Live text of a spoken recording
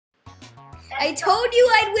I told you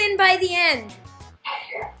I'd win by the end.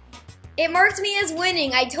 It marked me as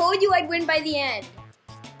winning. I told you I'd win by the end.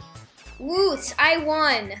 Woot, I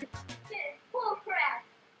won. Full crap.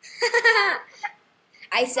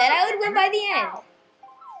 I said I would win by the end.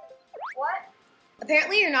 What?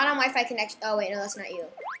 Apparently you're not on Wi-Fi connection. Oh wait, no, that's not you.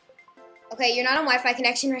 Okay, you're not on Wi-Fi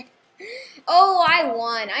connection, right? Oh, I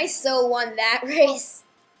won. I so won that race.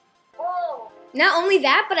 Whoa. Not only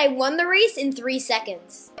that, but I won the race in 3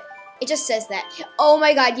 seconds. It just says that. Oh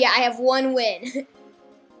my god, yeah, I have 1 win. That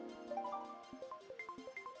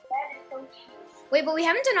is so cheap. Wait, but we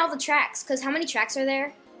haven't done all the tracks, because how many tracks are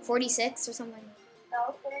there? 46 or something?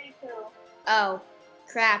 No, 32. Oh,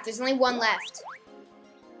 crap. There's only 1 left.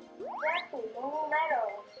 Exactly, Moo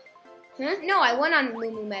Meadows. Huh? No, I won on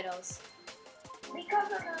Moo Meadows.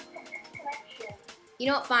 Because of the disconnection. You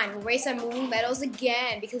know what? Fine. We'll race on Moo Meadows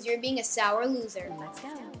again because you're being a sour loser. Let's go.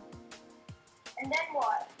 And then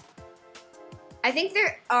what? I think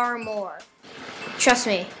there are more. Trust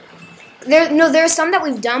me. There's some that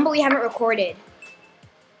we've done, but we haven't recorded.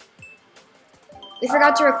 We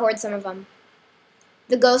forgot to record some of them.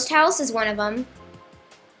 The ghost house is one of them.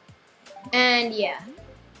 And yeah.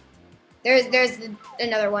 There's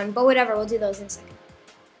another one, but whatever, we'll do those in a second.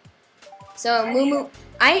 So, Moo,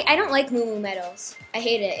 I don't like Moo Meadows. I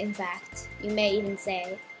hate it, in fact. You may even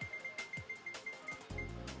say.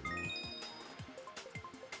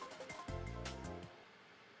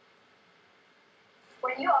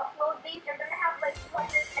 When you upload these, you're gonna have like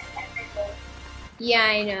 210 videos. Yeah,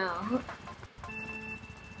 I know.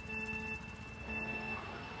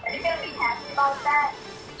 Are you gonna be happy about that?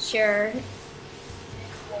 Sure.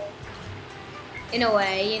 In a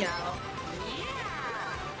way, you know.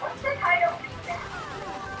 What's the title?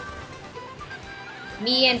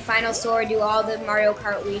 Me and Final Sora do all the Mario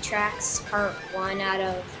Kart Wii tracks, part 1 out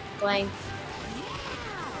of blank.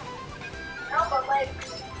 No, but like,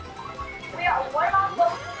 what about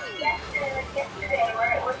those yesterday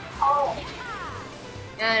where it was called?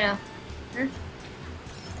 I don't know. Huh?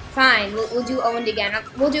 Fine, we'll do Owned again.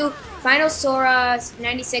 We'll do Final Sora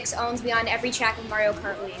 96 owns beyond every track of Mario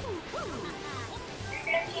Kart Wii. You're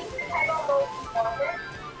gonna change the title of those performers?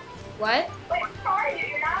 What? Wait, sorry,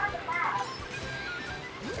 you're not on the map.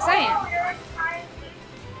 Yes, I am. You're on time.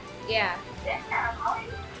 Yeah. Yeah,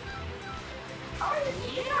 how are you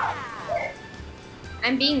keeping up? Good.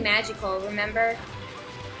 I'm being magical, remember?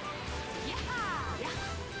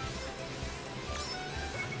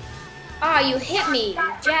 Aw, you hit me,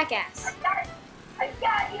 you jackass. I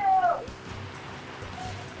got you!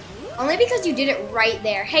 Only because you did it right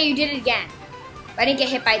there. Hey, you did it again. I didn't get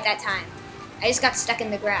hit by it that time. I just got stuck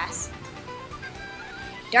in the grass.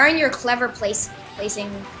 Darn your clever placing. It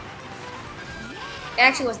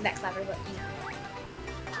actually wasn't that clever, but you know.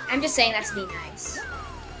 I'm just saying that to be nice.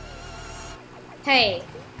 Hey,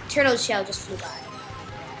 turtle shell just flew by.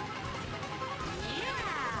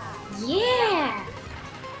 Yeah!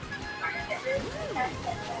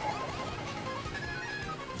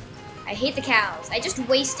 I hate the cows. I just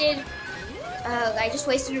wasted a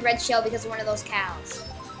red shell because of one of those cows.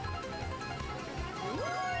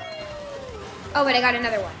 Oh, but I got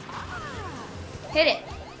another one. Hit it.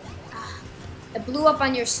 It blew up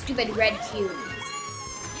on your stupid red cube.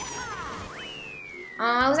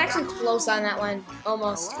 I was actually close on that one.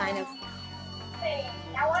 Almost, kind of. Hey,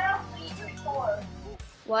 now what else do we need to record?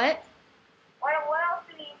 What? What else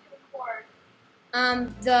do we need to record?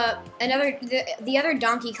 The other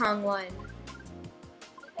Donkey Kong one. You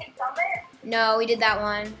say Summit? No, we did that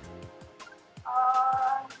one.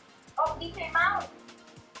 Oh, DJ Mouse.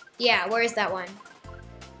 Yeah, where is that one?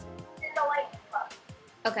 In the light club.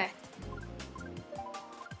 Okay.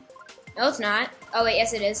 No, it's not. Oh, wait,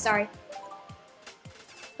 yes it is. Sorry.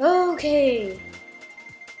 Okay.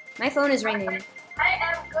 My phone is ringing. I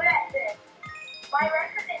am good at this. My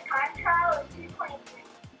record in time trial is 223.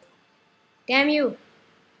 Damn you.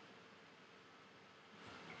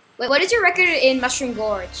 Wait, what is your record in Mushroom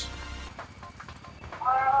Gorge?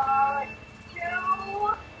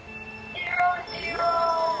 200,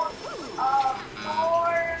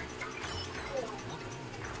 4.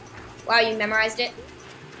 Wow, you memorized it?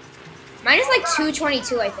 Mine is like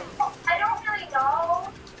 222, I think. I don't really know.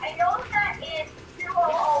 I know that it's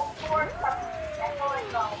 2004 something. That's all I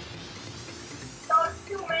know. So it's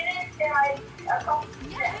 2 minutes and like a couple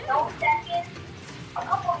seconds, a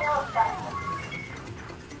couple milliseconds.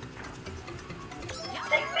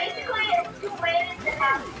 Like basically it's 2 minutes and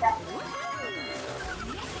half a second.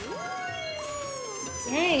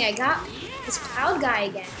 Dang, I got this cloud guy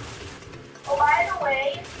again. Oh, by the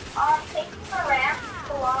way, taking the ramp is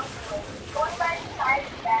the long way. Going by the side is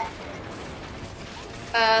bad.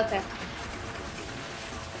 Okay.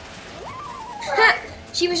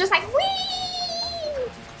 She was just like, wee!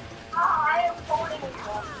 Oh, I am holding you.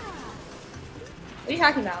 What are you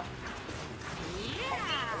talking about?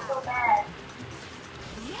 I'm so bad.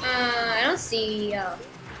 I don't see. I'm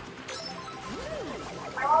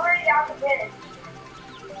already out the finish.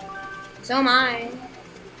 So am I.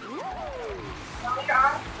 No, you're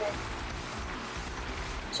on it.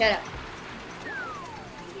 Shut up.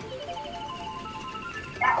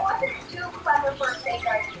 That wasn't too clever for a fake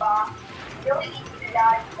ice bomb. Really easy to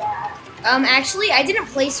dodge that. Actually, I didn't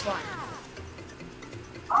place one.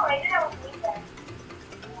 Oh, maybe that was me then.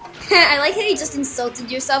 I like how you just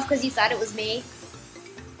insulted yourself because you thought it was me.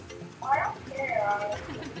 I don't care.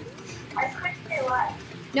 I couldn't say less.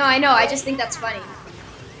 No, I know. I just think that's funny.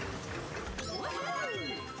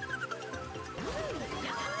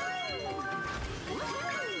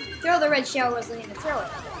 Throw the red shell, Rosalina. Throw it.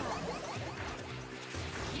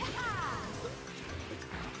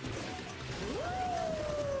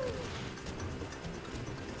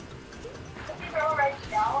 Did you throw a red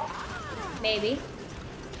shell? Maybe.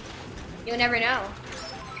 You'll never know.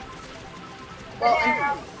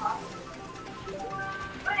 Well,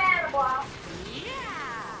 Banana block.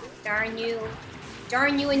 darn you.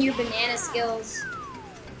 Darn you and your banana skills.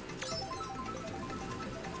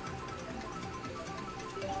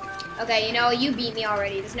 Okay, you know, you beat me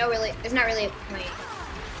already. There's not really a point.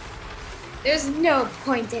 There's no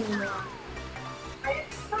point anymore.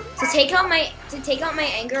 To take out my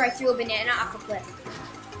anger, I threw a banana off a cliff.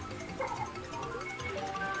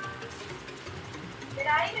 Did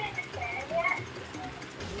I even understand yet?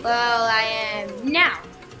 Well, I am now.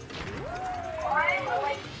 Why am I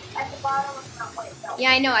like at the bottom of the point though?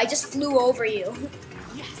 Yeah, I know. I just flew over you.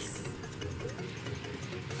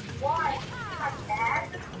 Why? I'm bad?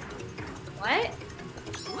 What?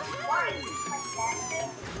 Why? I'm bad?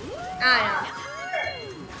 I don't know.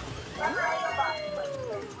 Remember I about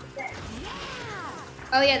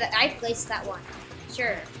Oh yeah, I placed that one.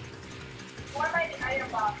 Sure. what am I the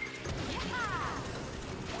item box?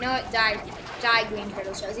 No, it died. Die, green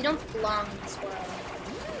turtle shells. You don't belong in this world.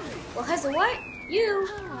 Well, has the what? You.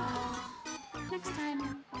 Next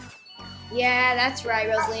time. Yeah, that's right,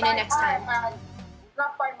 Rosalina. Next time.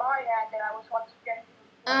 Not by my hand that I was once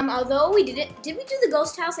again. Although we didn't. Did we do the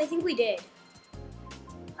ghost house? I think we did.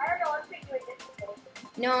 I don't know, let's do it this way.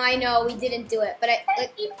 No, I know we didn't do it, but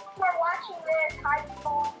Thank you for watching this. Hi,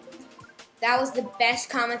 people. that was the best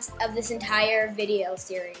comments of this entire video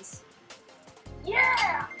series.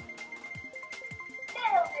 Yeah!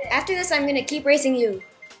 Nailed it! After this, I'm gonna keep racing you.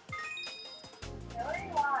 Really?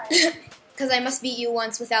 Why? Because I must beat you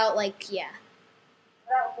once without, like, yeah.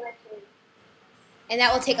 That was literally. And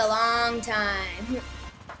that will take a long time.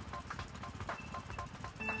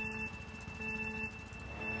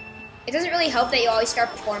 It doesn't really help that you always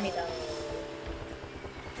start before me, though.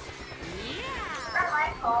 It's not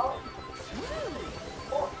my fault.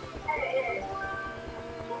 Oh, yeah, it is.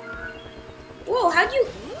 Whoa, how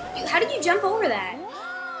did you jump over that?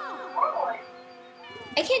 Oh,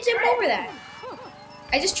 I can't jump over that.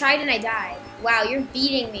 I just tried and I died. Wow, you're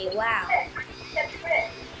beating me. Wow. that's it.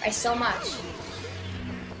 By so much.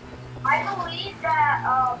 I believe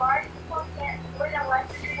that large people can't win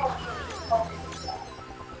unless they're doing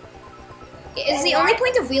Is the only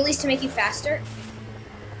point of wheelies to make you faster?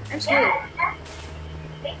 I'm screwed. Yeah,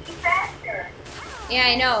 make you faster. Yeah,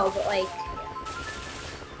 I know, but like,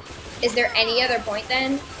 is there any other point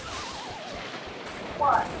then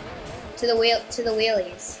What? to the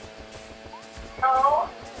wheelies? No.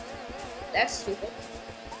 That's stupid.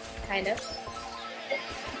 Kind of.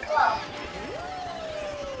 Well,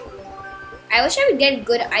 I wish I would get a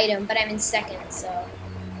good item, but I'm in second, so.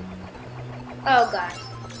 Oh god.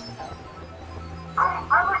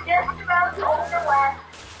 I'm just about to overlap.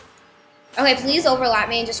 Okay, please overlap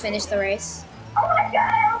me and just finish the race. Oh my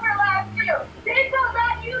god, I overlapped you! This was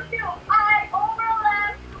not you two! I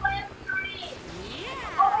overlapped lap 3!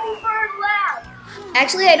 Overlap!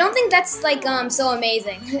 Actually, I don't think that's like so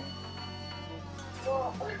amazing.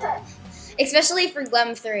 Well, Especially for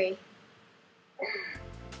Lem 3.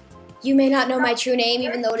 You may not know my true name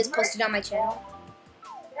even though it is posted on my channel.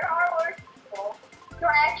 there are worse people. So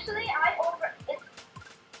actually,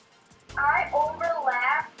 I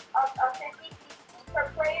overlapped a 50 per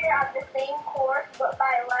player on the same course, but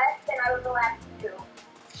by less than I overlapped you.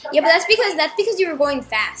 So Yeah, but that's because you were going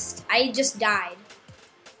fast. I just died.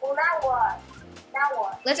 Well, now what? Now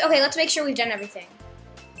what? Let's make sure we've done everything.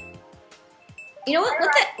 You know what?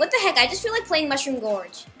 What the heck? I just feel like playing Mushroom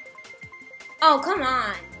Gorge. Oh, come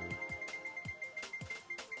on.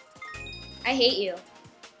 I hate you.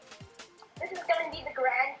 This is going to be the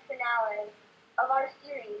grand finale of our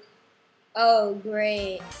series. Oh,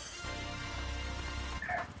 great.